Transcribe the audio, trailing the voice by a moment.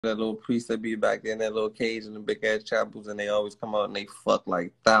that little priest that be back there in that little cage in the big ass chapels, and they always come out and they fuck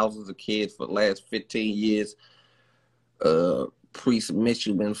like thousands of kids for the last 15 years. Priest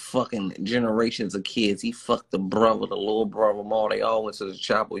Mitchell been fucking generations of kids. He fucked the brother, the little brother, all. They all went to the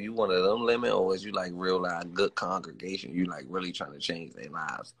chapel. You one of them limit, or is you like real like good congregation? You like really trying to change their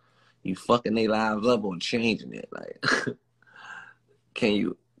lives? You fucking their lives up or changing it? Like, can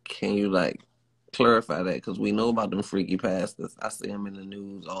you like clarify that? Because we know about them freaky pastors. I see them in the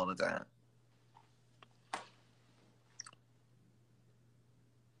news all the time.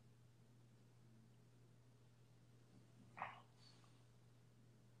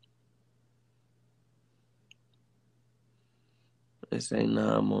 They say,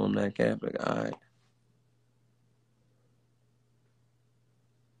 nah, I'm on that Catholic. All right.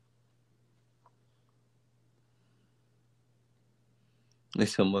 They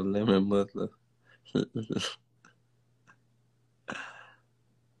some Muslim and Muslim.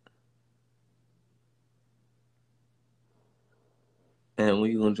 And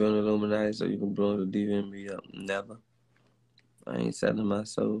when you gonna join the Illuminati so you can blow the DVMB up? Never. I ain't selling my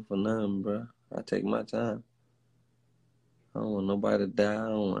soul for nothing, bro. I take my time. I don't want nobody to die. I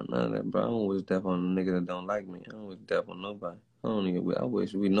don't want none of that, bro. I don't wish death on a nigga that don't like me. I don't wish death on nobody. I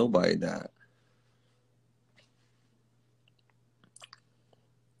wish nobody died.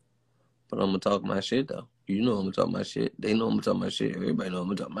 But I'm gonna talk my shit though. You know I'm gonna talk my shit. They know I'm gonna talk my shit. Everybody know I'm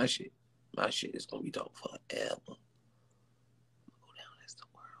gonna talk my shit. My shit is gonna be talked forever. Go down as the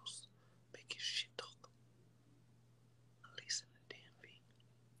world's biggest shit talker. At least in the DMV.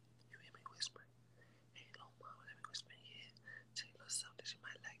 You hear me whisper? Hey, little mama, let me whisper in your ear. Tell you a little something that you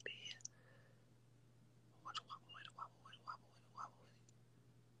might like to hear. Watch it, wobble with it, wobble with it, wobble with it, wobble with it.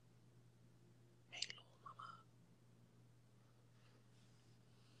 Hey, little mama.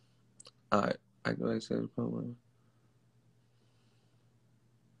 Alright, I go back to the program.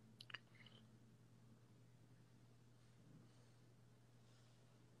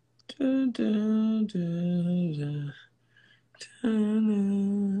 Dun, dun, dun, dun, dun,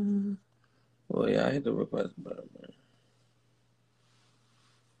 dun. Well, yeah, I hit the request button, man.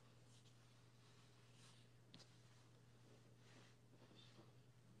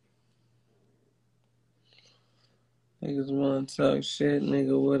 Niggas wanna talk shit,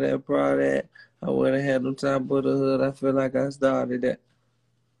 nigga, where that brought at? I would've had them top of the hood. I feel like I started that.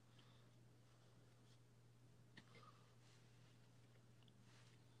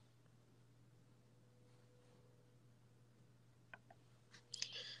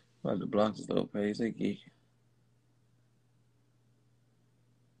 About to block this little page, they geek.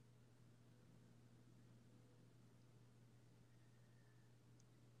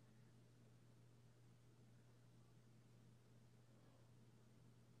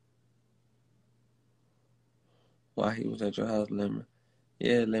 Why he was at your house, Lemon?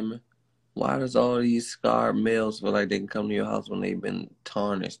 Yeah, Lemon. Why does all these scarred males feel like they can come to your house when they've been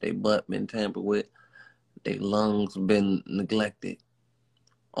tarnished, their butt been tampered with, their lungs been neglected,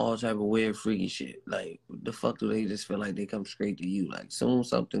 all type of weird freaky shit? Like, the fuck do they just feel like they come straight to you? Like, soon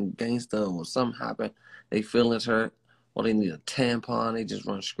something gangster or something happen, they feelings hurt, or they need a tampon, they just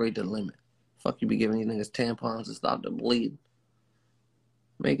run straight to Lemon. Fuck you be giving these niggas tampons to stop the bleeding.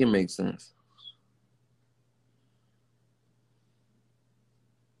 Make it make sense.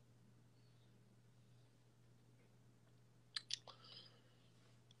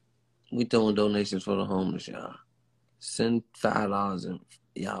 We doing donations for the homeless, y'all. Send $5 and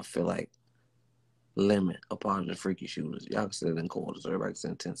y'all feel like Lemon a part of the Freaky Shooters. Y'all can send it in quarters. Everybody can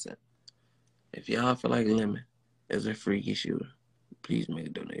send 10 cents. If y'all feel like Lemon is a Freaky Shooter, please make a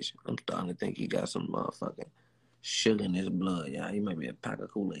donation. I'm starting to think he got some motherfucking sugar in his blood, y'all. He might be a pack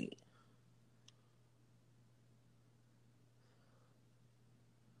of Kool-Aid.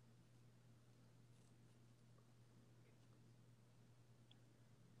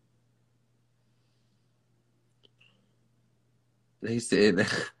 They said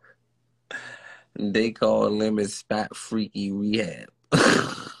that they call Lemon Spot Freaky Rehab.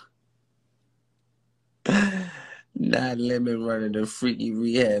 Not Lemon running the Freaky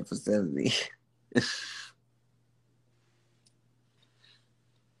Rehab facility.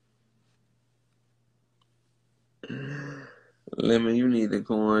 Lemon, you need to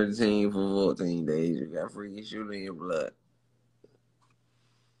quarantine for 14 days. You got Freaky Shooter in your blood.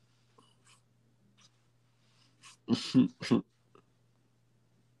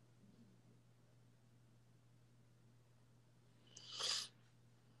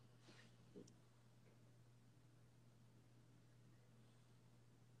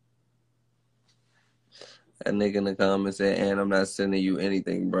 That nigga in the comments said, and I'm not sending you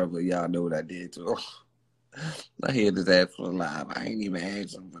anything, brother. Y'all know what I did to him. I hear this ass for live. I ain't even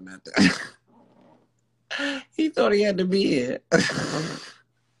asked him for nothing. He thought he had to be here.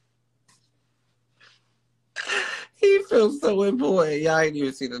 He feels so important. Y'all ain't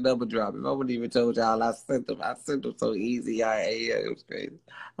even seen the number drop. If I wouldn't even told y'all I sent them so easy. Y'all, yeah, it was crazy.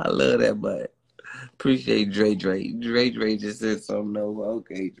 I love that, but appreciate Dre. Dre just said something over.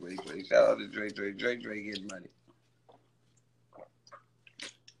 Okay, Dre. Shout out to Dre. Dre getting money.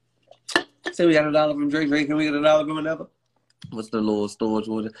 Say we got $1 from Dre. Can we get $1 from another? What's the little storage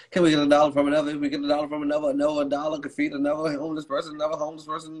order? Can we get $1 from another? If we get $1 from another, $1 could feed another homeless person, another homeless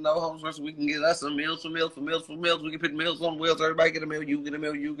person. We can get us some meals. We can put meals on wheels. Everybody get a meal. You get a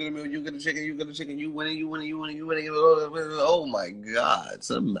meal. You get a chicken. You winning. Oh my God!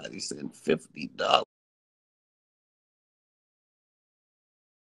 Somebody sent $50.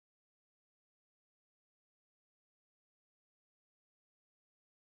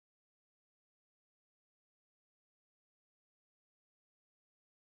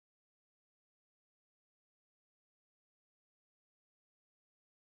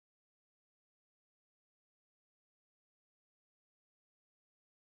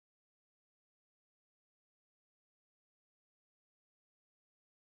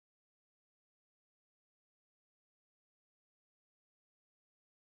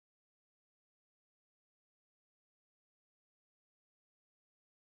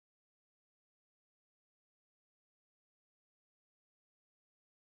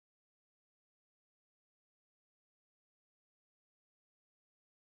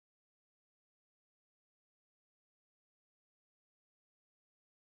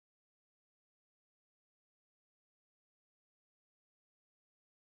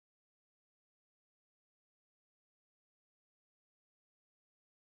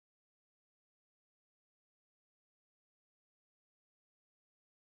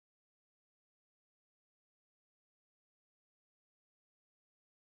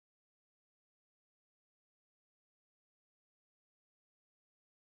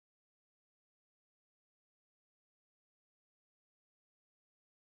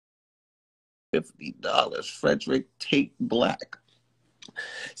 $50. Frederick Tate Black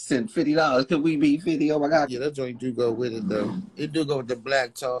sent $50. Could we be 50? Oh my God! Yeah, that joint do go with it though. It do go with the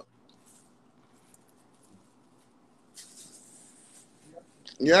black talk.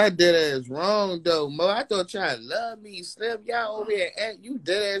 Y'all dead ass wrong though, Mo. I thought y'all love me, Slim. Y'all over here at you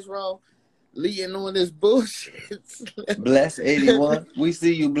dead ass wrong, leading on this bullshit. Bless 81. We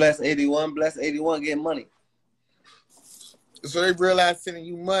see you, Bless 81. Bless 81 getting money. So they realize sending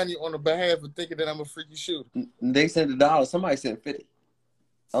you money on the behalf of thinking that I'm a freaky shooter. They sent $1. Somebody sent 50.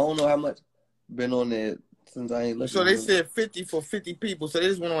 I don't know how much. Been on there since I ain't looking. So they said 50 for 50 people. So they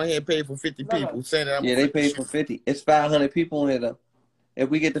just went on here and paid for 50 people, saying that I'm yeah, they paid for 50. It's 500 people on here though. If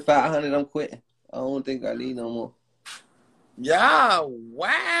we get to 500, I'm quitting. I don't think I need no more. Yeah,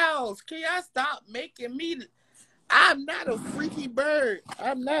 wow. Can y'all stop making me? I'm not a freaky bird.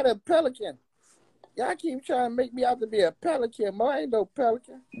 I'm not a pelican. Y'all keep trying to make me out to be a pelican. Mo, I ain't no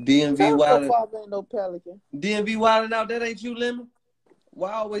pelican. DMV wilding. Your father ain't no pelican. DMV wilding out. That ain't you, Lemon.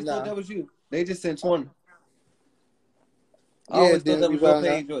 Why I always thought that was you? They just sent 20. I always thought that was your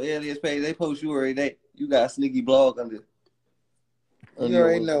page, your alias page. They post you every day. You got a sneaky blog under. You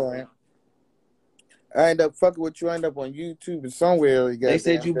already know, man. I end up fucking with you. I end up on YouTube or somewhere. They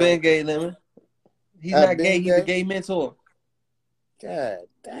said you been gay, Lemon. He's not gay. He's a gay mentor. God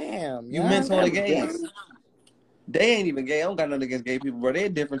damn. You mentor the gays. They ain't even gay. I don't got nothing against gay people, bro. They're a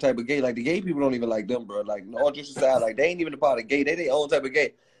different type of gay. Like, the gay people don't even like them, bro. Like, all just aside, like, they ain't even a part of gay. They their own type of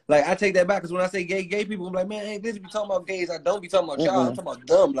gay. Like, I take that back, because when I say gay people, I'm like, man, ain't this be talking about gays. I don't be talking about y'all. I'm talking about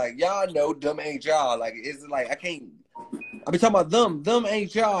them. Like, y'all know them ain't y'all. Like, it's like, I can't. I be talking about them. Them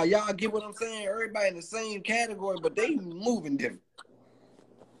ain't y'all. Y'all get what I'm saying? Everybody in the same category, but they moving different.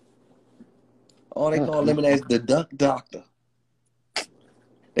 All they call Lemon as the duck doctor.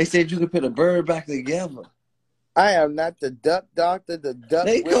 They said you could put a bird back together. I am not the duck doctor, the duck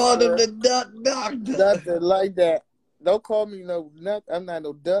They whisperer. called him the duck doctor. Nothing like that. Don't call me I'm not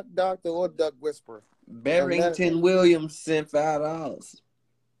no duck doctor or duck whisperer. Barrington Williams sent $5.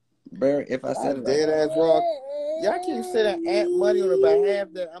 If I said it dead ass wrong. Y'all keep saying ant money on the behalf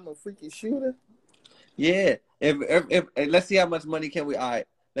that I'm a freaky shooter. Yeah. If let's see how much money can we. All right.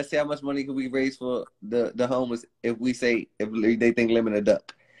 Let's see how much money can we raise for the homeless if we say if they think Lemon a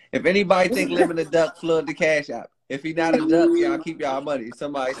duck. If anybody think Lemon a duck, flood the cash out. If he not a duck, y'all keep y'all money.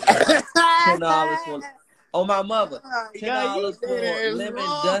 Somebody $10 for. On my mother, $10 for lemon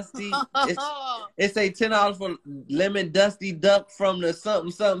dusty. It say $10 for lemon dusty duck from the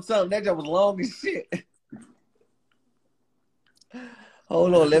something. That just was long as shit.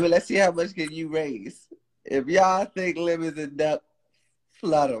 Hold on, Lemon. Let's see how much can you raise. If y'all think Lemon's a duck,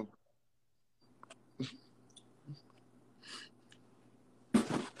 flood him.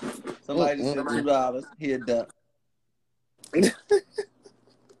 Somebody just said $2. He a duck.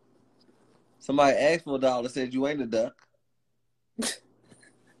 Somebody asked for $1, said you ain't a duck.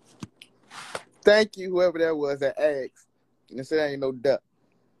 Thank you, whoever that was that asked. And said I ain't no duck.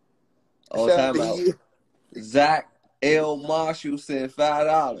 Oh, Shout time out out. to you. Zach L. Marshall said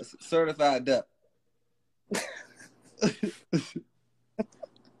 $5. Certified duck.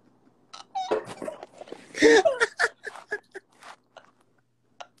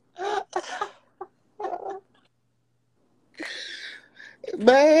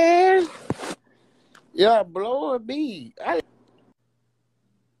 Man, y'all blowing me.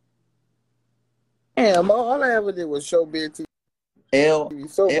 Damn, all I ever did was show Big TV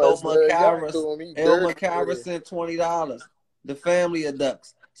so much love. Y'all doing me dirty. Macara sent $20. The family of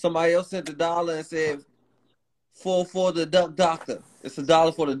ducks. Somebody else sent $1 and said for the duck doctor. It's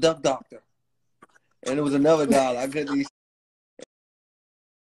 $1 for the duck doctor. And it was another $1. I couldn't even.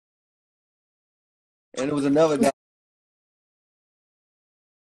 And it was another $1.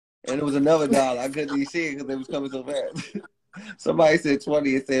 And it was another $1. I couldn't even see it because it was coming so fast. Somebody said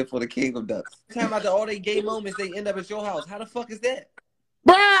 20 and said for the king of ducks. Time after all they gay moments, they end up at your house. How the fuck is that?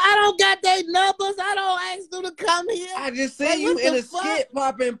 Bruh, I don't got their numbers. I don't ask them to come here. I just seen you in a skit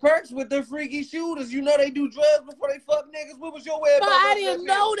popping perks with the freaky shooters. You know they do drugs before they fuck niggas. What was your way about I didn't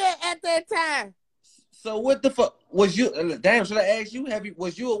know that at that time. So what the fuck? Was you, damn, should I ask you,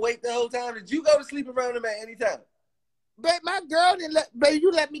 was you awake the whole time? Did you go to sleep around them at any time? Babe, my girl didn't babe,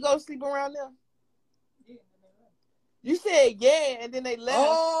 you let me go sleep around them? You said yeah, and then they left.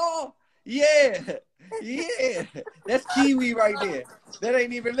 Oh, yeah. Yeah. That's Kiwi right there. That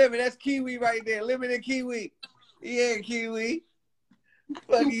ain't even Lemon. That's Kiwi right there. Lemon and Kiwi. Yeah, Kiwi.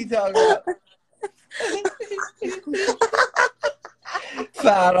 What are you talking about?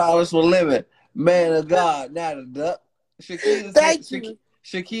 $5 for Lemon. Man of God, not a duck.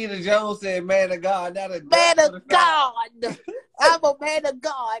 Shakita Jones said, man of God, not a duck. Man of God. I'm a man of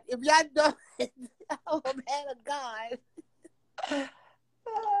God. If y'all know it, I'm a man of God.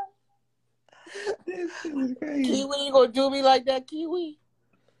 This shit is crazy. Kiwi, you gonna do me like that, Kiwi?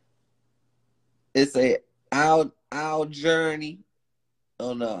 It's our journey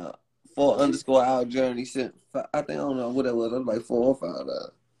on _our journey. I think I don't know what it was. It was like $4 or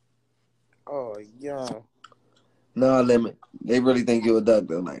 $5. Oh yeah. Nah, Lemon. They really think you're a duck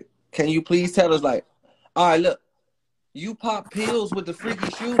though. Like, can you please tell us? Like, all right, look, you pop pills with the freaky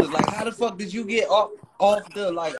shooters. Like, how the fuck did you get off the like